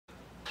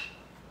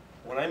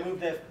when I move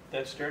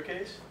that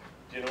staircase,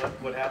 do you know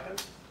what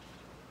happens?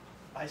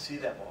 I see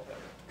that ball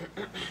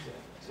better.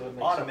 So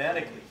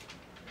automatically.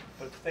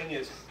 But the thing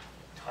is,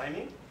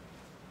 timing,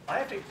 I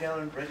have to get down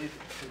and ready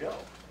to go.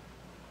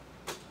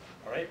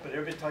 All right, but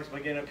everybody talks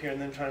about getting up here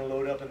and then trying to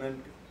load up and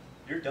then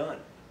you're done.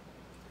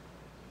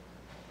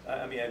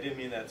 I mean, I didn't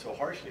mean that so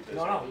harshly, but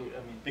I mean,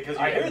 because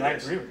you hear this. I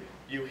agree with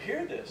you. You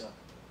hear this. Yeah.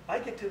 I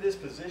get to this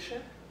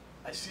position,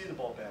 I see the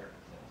ball better.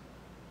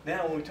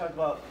 Now, when we talk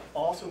about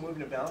also moving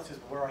to balance, is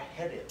where our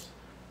head is.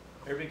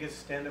 Everybody gets to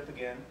stand up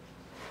again.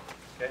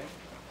 Okay?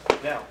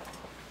 Now,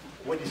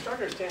 when you start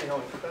understanding how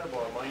incredible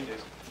our mind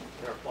is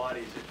in our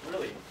bodies, it's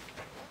really,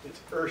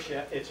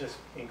 it's just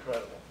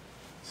incredible.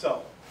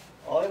 So,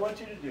 all I want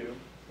you to do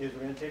is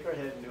we're going to take our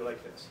head and do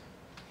like this.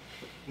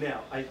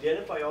 Now,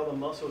 identify all the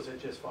muscles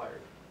that just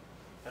fired.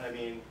 And I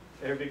mean,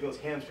 everybody goes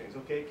hamstrings.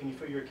 Okay, can you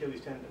feel your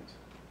Achilles tendons?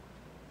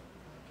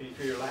 Can you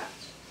feel your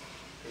lats?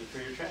 Can you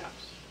feel your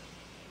traps?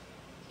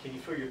 Can you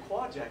feel your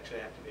quads actually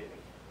activating?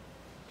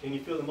 Can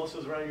you feel the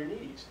muscles around your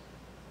knees?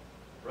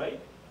 Right?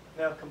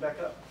 Now come back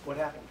up. What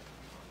happened?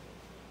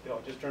 They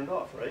all just turned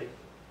off, right?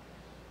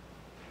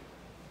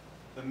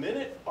 The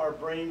minute our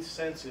brain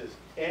senses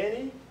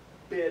any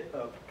bit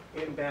of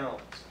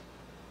imbalance,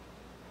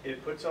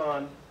 it puts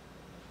on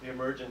the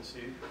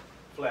emergency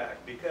flag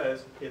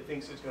because it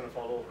thinks it's going to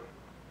fall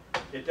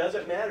over. It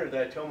doesn't matter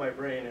that I tell my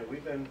brain, and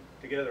we've been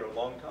together a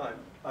long time,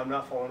 I'm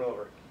not falling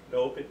over.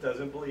 Nope, it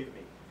doesn't believe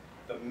me.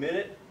 The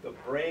minute the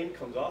brain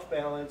comes off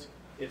balance,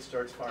 it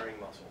starts firing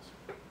muscles.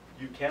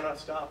 You cannot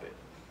stop it.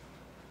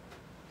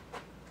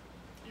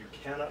 You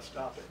cannot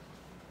stop it.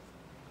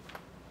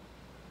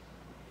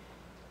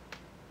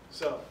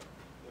 So,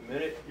 the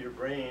minute your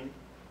brain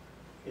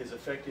is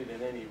affected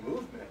in any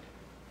movement,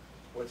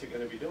 what's it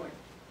going to be doing?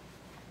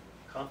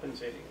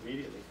 Compensating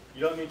immediately.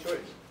 You don't have any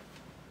choice.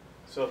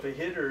 So if a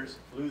hitter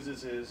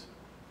loses his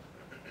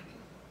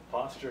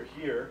posture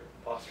here,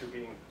 posture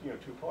being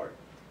two-part,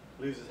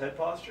 loses head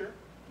posture,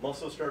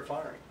 muscles start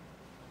firing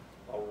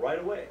right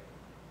away.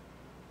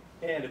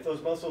 And if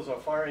those muscles are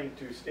firing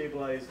to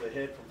stabilize the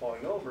head from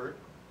falling over,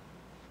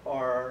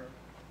 are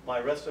my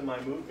rest of my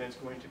movements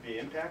going to be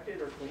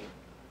impacted or clean?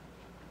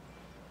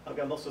 I've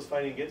got muscles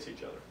fighting against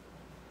each other.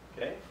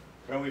 Okay?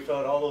 Remember we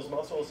felt all those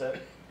muscles that,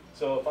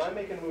 so if I'm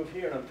making a move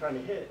here and I'm trying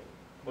to hit,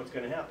 what's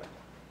going to happen?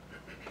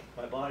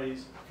 My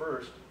body's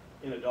first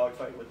in a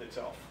dogfight with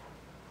itself.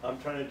 I'm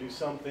trying to do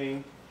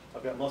something,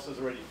 I've got muscles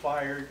already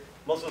fired.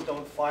 Muscles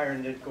don't fire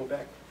and then go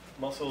back.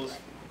 Muscles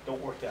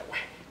don't work that way.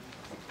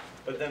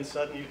 But then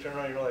suddenly you turn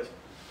around and realize,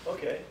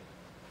 okay.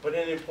 But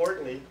then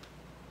importantly,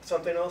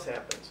 something else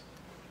happens.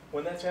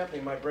 When that's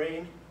happening, my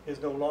brain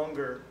is no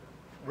longer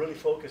really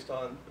focused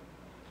on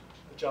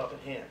the job at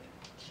hand.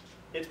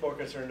 It's more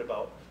concerned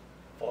about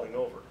falling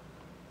over.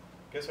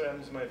 Guess what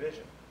happens to my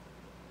vision?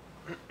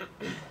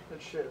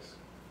 It shifts.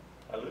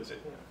 I lose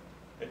it.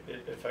 Yeah.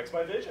 It affects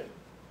my vision.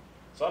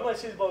 So I might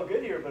see the ball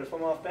good here, but if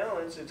I'm off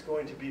balance, it's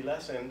going to be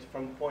lessened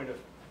from the point of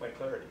my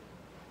clarity.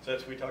 So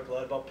that's we talk a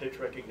lot about pitch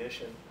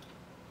recognition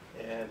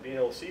and being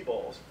able to see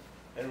balls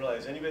and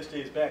realize anybody that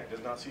stays back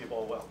does not see a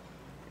ball well.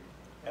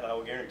 And I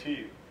will guarantee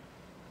you,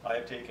 I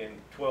have taken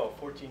 12,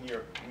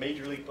 14-year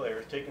major league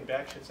players, taken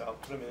back shits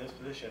out, put them in this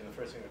position, and the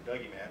first thing they're,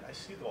 Dougie, man, I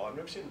see the ball. I've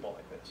never seen the ball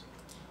like this.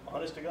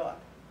 Honest to God.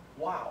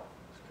 Wow.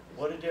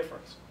 What a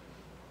difference.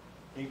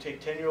 You can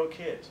take 10-year-old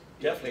kids,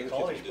 definitely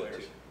college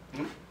players.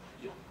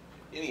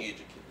 Any age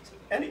of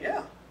kids.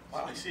 Yeah.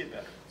 Wow, I see it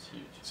better. It's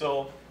huge.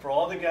 So for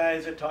all the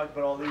guys that talk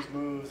about all these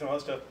moves and all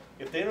that stuff,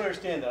 if they don't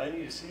understand that I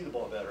need to see the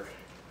ball better,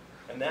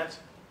 and that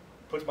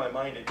puts my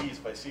mind at ease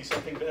if I see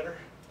something better,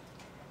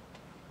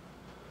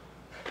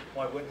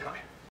 why wouldn't I?